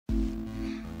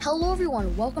Hello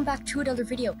everyone, welcome back to another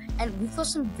video, and we've got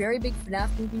some very big FNAF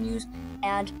movie news.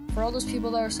 And for all those people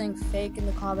that are saying fake in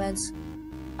the comments,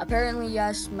 apparently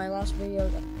yes, my last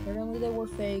videos, apparently they were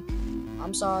fake.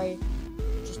 I'm sorry,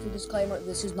 just a disclaimer,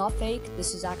 this is not fake,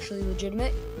 this is actually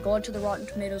legitimate. Go onto the Rotten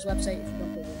Tomatoes website if you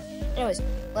don't believe it. Anyways,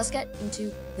 let's get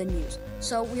into the news.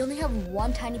 So we only have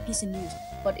one tiny piece of news,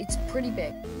 but it's pretty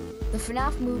big. The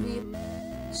FNAF movie,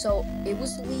 so it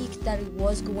was leaked that it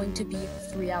was going to be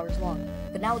 3 hours long,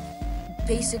 but now it's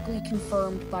basically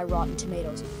confirmed by Rotten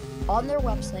Tomatoes. On their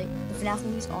website, the FNAF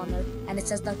movie's on there, and it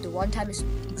says that the runtime is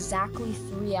exactly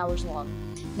 3 hours long.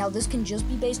 Now this can just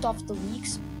be based off the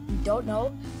leaks, we don't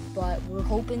know, but we're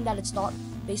hoping that it's not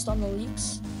based on the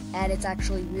leaks, and it's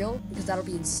actually real, because that'll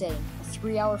be insane. A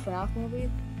 3-hour FNAF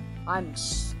movie?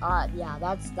 Yeah,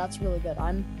 that's really good.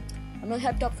 I'm really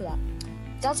hyped up for that.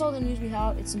 That's all the news we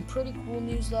have. It's some pretty cool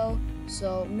news though,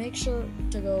 so make sure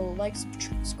to go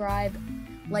subscribe,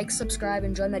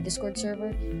 and join my Discord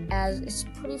server, as it's a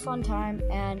pretty fun time,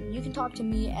 and you can talk to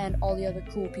me and all the other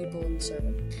cool people in the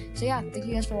server. So yeah, thank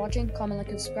you guys for watching. Comment, like,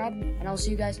 and subscribe, and I'll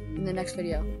see you guys in the next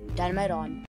video. Dynamite on.